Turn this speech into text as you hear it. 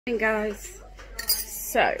Hey guys,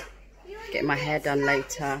 so getting my hair done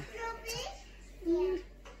later.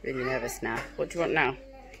 Really nervous now. What do you want now?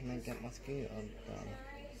 Can I get my scooter done?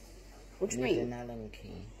 What do you Need mean? an Allen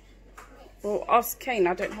key. Well, ask Kane.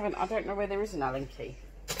 I don't know where there is an Allen key.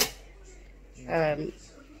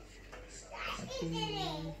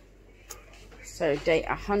 So day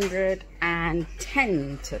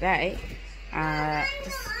 110 today.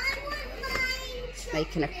 Just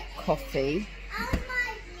making a coffee.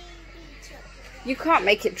 You can't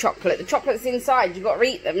make it chocolate. The chocolate's inside. You've got to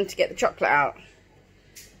eat them to get the chocolate out.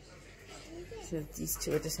 So these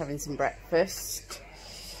two are just having some breakfast.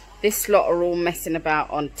 This lot are all messing about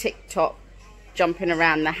on TikTok, jumping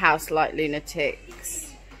around the house like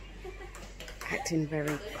lunatics, acting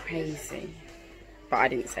very crazy. But I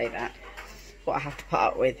didn't say that. What I have to put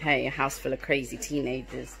up with. Hey, a house full of crazy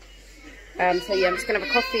teenagers. So yeah, I'm just gonna have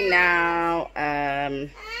a coffee now.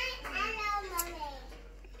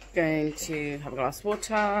 Going to have a glass of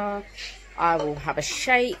water. I will have a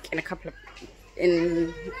shake in a couple of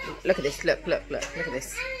look at this, look at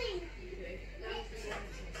this.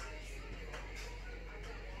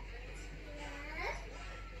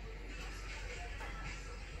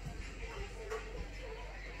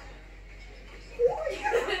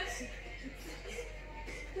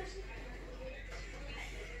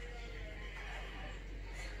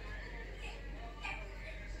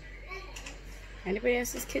 Anybody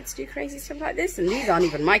else's kids do crazy stuff like this? And these aren't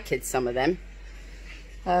even my kids, some of them.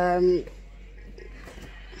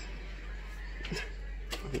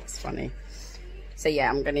 It's funny. So yeah,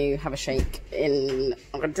 I'm going to have a shake I'm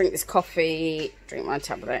going to drink this coffee, drink my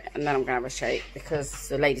tablet, and then I'm going to have a shake because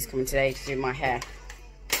the lady's coming today to do my hair.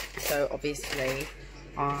 So obviously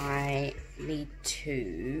I need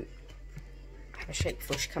to have a shake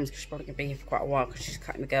before she comes, because she's probably going to be here for quite a while because she's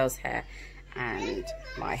cutting the girls' hair and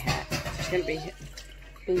my hair. She's going to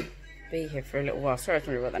be here for a little while. Sorry, I was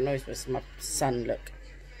wondering what that noise was. My son, look,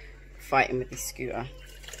 fighting with his scooter.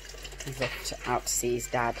 He's off out to see his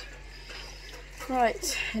dad.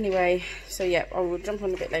 Right, anyway, so yeah, I will jump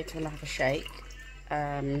on a bit later when I have a shake.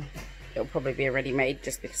 It'll probably be a ready-made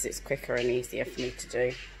just because it's quicker and easier for me to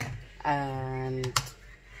do. And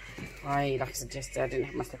like I suggested, I didn't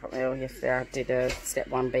have my step up meal yesterday. I did a step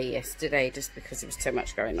 1B yesterday just because there was so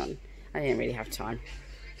much going on. I didn't really have time.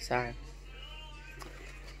 So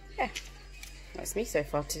yeah, that's me so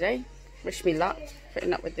far today. Wish me luck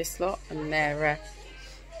putting up with this lot and their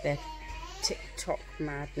TikTok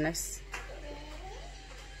madness.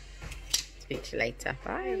 Speak to you later.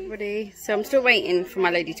 Bye everybody. So I'm still waiting for my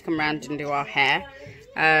lady to come around and do our hair.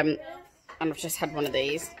 And I've just had one of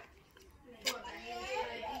these,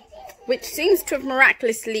 which seems to have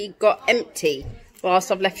miraculously got empty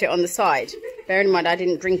whilst I've left it on the side. Bear in mind I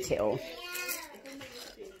didn't drink it all.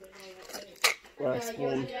 Well, it's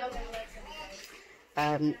warm.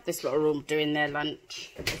 This lot are all doing their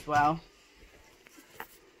lunch as well.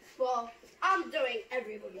 Well, I'm doing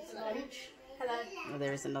everybody's lunch. Hello. Oh,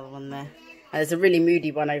 there is another one there. There's a really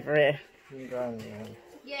moody one over here. Yeah,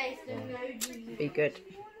 it's the moody. Be good.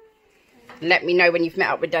 Let me know when you've met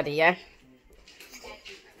up with Daddy, yeah?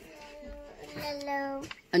 Hello.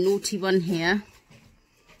 A naughty one here,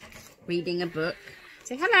 reading a book.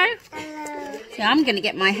 Say hello. Hello. So I'm going to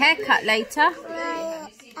get my hair cut later.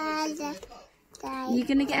 You're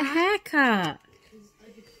going to get a haircut?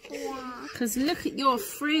 Yeah. Because look at your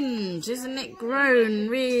fringe. Isn't it grown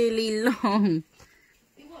really long?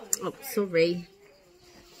 Oh, sorry.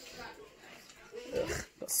 Ugh,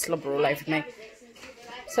 got slobber all over me.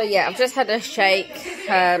 So yeah, I've just had a shake.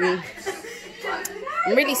 I'm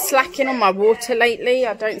really slacking on my water lately.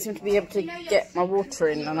 I don't seem to be able to get my water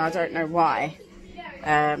in, and I don't know why.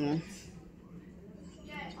 I'm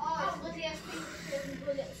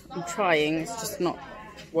trying, it's just not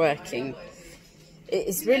working. It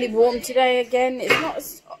is really warm today again. It's not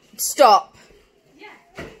as... Stop!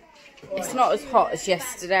 It's not as hot as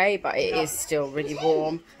yesterday, but it is still really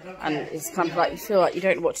warm. And it's kind of like you feel like you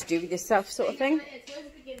don't know what to do with yourself, sort of thing.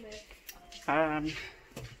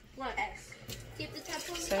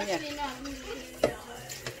 So yeah,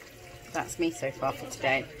 that's me so far for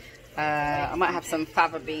today. I might have some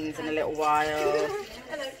fava beans in a little while.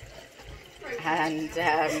 And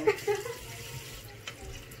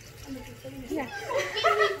yeah,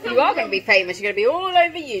 you are going to be famous. You're going to be all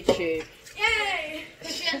over YouTube. Yay!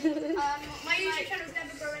 My YouTube channel's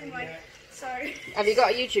never grow anyway, so... Have you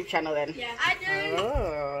got a YouTube channel then? Yeah, I do.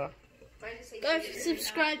 Oh. Go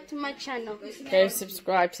subscribe to my channel. Go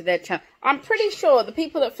subscribe to their channel. I'm pretty sure the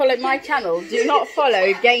people that follow my channel do not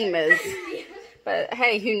follow gamers. But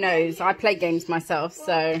hey, who knows? I play games myself,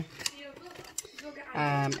 so...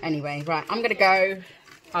 Anyway, right, I'm going to go.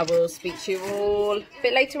 I will speak to you all a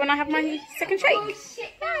bit later when I have my second shake. Oh,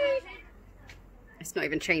 shit. Bye. It's not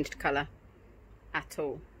even changed colour at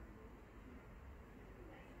all.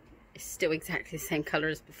 It's still exactly the same colour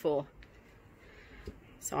as before.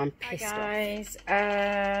 So I'm pissed off. Hi guys,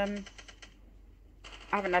 I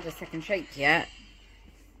haven't had a second shake yet.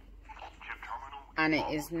 And it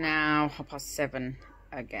is now 7:30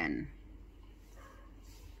 again.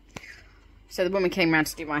 So the woman came round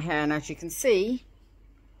to do my hair, and as you can see,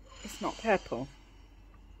 it's not purple.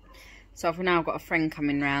 So I've now got a friend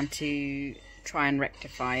coming round to try and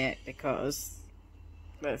rectify it, because,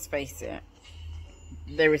 let's face it,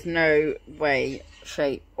 there is no way,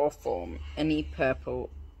 shape or form any purple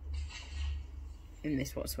in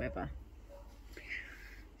this whatsoever.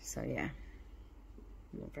 So yeah,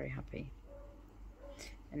 I'm not very happy.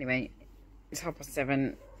 Anyway, it's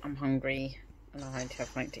 7:30, I'm hungry and I need to have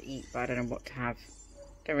something to eat, but I don't know what to have.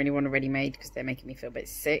 Don't really want a ready-made because they're making me feel a bit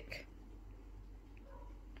sick.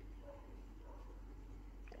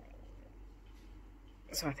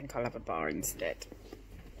 So I think I'll have a bar instead.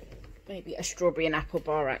 Maybe a strawberry and apple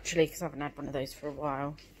bar actually, because I haven't had one of those for a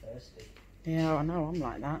while. Thirsty. Yeah, I know, I'm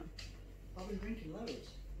like that. I've been drinking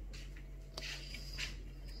loads.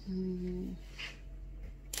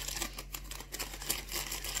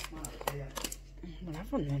 We'll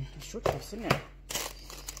have one then. I should have, shouldn't it?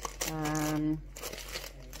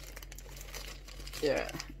 Yeah,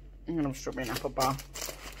 I'm gonna have a strawberry and apple bar.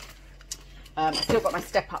 I've still got my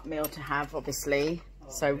step up meal to have, obviously.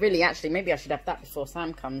 So really, actually, maybe I should have that before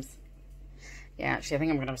Sam comes. Yeah, actually, I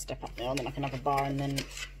think I'm gonna have a step up meal, and then I can have a bar, and then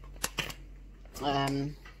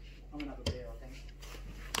I'm gonna have a beer, I think.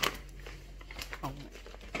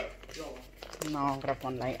 no, I'm gonna have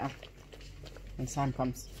one later when Sam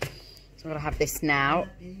comes. So I'm gonna have this now.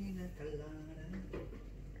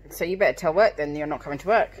 So you better tell work then you're not coming to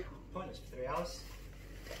work. Pointless for 3 hours.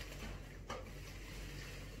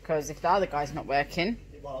 Because if the other guy's not working...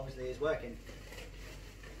 Well, obviously he's working.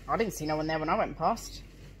 I didn't see no one there when I went past.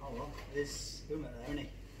 Oh well, there's Uma there, isn't he?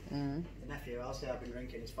 The nephew, I'll say I've been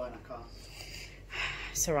drinking, it's fine, I can't.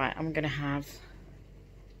 It's alright, I'm gonna have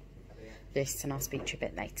this and I'll speak to you a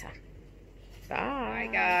bit later. Bye. Hi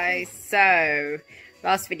guys, so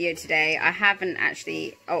last video today, I haven't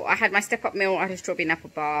actually, I had my step up meal, I had a strawberry and apple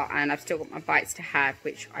bar, and I've still got my bites to have,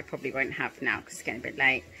 which I probably won't have now because it's getting a bit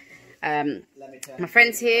late. My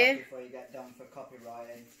friend's here. Before you get done for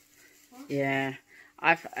copywriting. Yeah,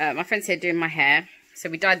 my friend's here doing my hair. So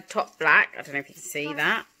we dyed the top black. I don't know if you can see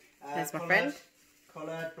that. There's my friend.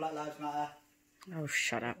 Coloured, Black Lives Matter. Oh,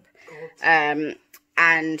 shut up.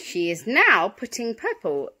 And she is now putting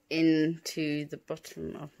purple into the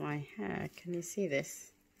bottom of my hair. Can you see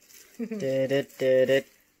this? This is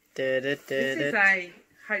a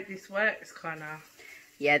hope this works kind of.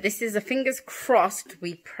 Yeah, this is a fingers crossed.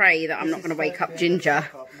 We pray that I'm not going to wake up Ginger.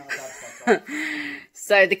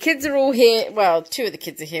 So the kids are all here. Well, 2 of the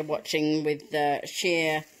kids are here watching with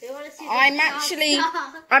Chez. I'm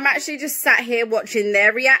actually just sat here watching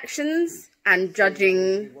their reactions and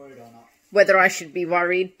judging whether I should be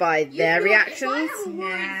worried by their reactions.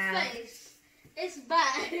 Yeah. It's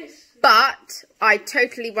bad. But I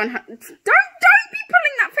totally don't be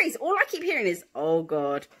pulling that face. All I keep hearing is, oh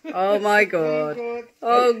God, oh my God,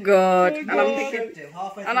 oh God. And I'm thinking,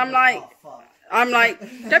 and I'm like,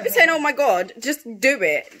 don't be saying, oh my God, just do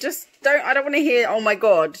it. Just don't, I don't want to hear, oh my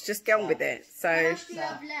God, just get on with it. So, How much do you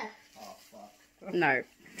have left? no.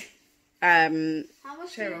 How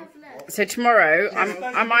much do you have left? So tomorrow,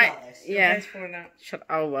 I might, yeah.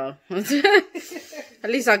 Oh well. At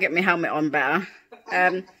least I'll get my helmet on better.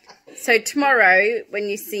 So tomorrow, when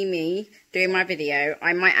you see me doing my video,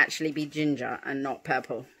 I might actually be ginger and not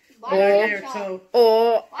purple.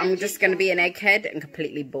 Or I'm just going to be an egghead and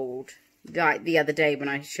completely bald. Like the other day when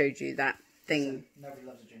I showed you that thing. Nobody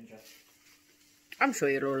loves a ginger. I'm sure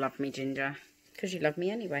you'll all love me, Ginger. Because you love me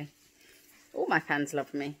anyway. All my fans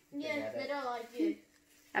love me. Yeah, they don't like you.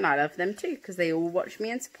 And I love them too, because they all watch me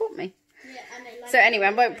and support me. Yeah, and they like So anyway,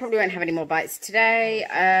 I probably won't have any more bites today.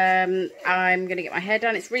 I'm going to get my hair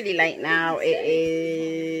done. It's really late now. It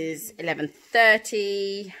is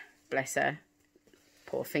 11:30. Bless her.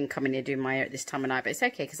 Poor thing coming here doing my hair at this time of night. But it's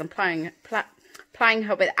okay, because I'm plying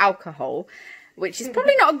her with alcohol, which is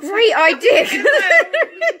probably not a great idea. She's doing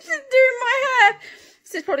my hair.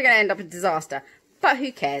 So it's probably going to end up a disaster. But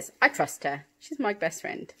who cares? I trust her. She's my best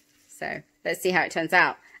friend. So let's see how it turns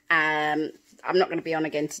out. I'm not going to be on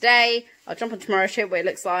again today. I'll jump on tomorrow's show, what it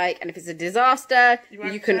looks like. And if it's a disaster,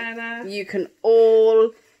 you can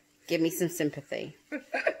all give me some sympathy.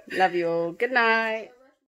 Love you all. Good night.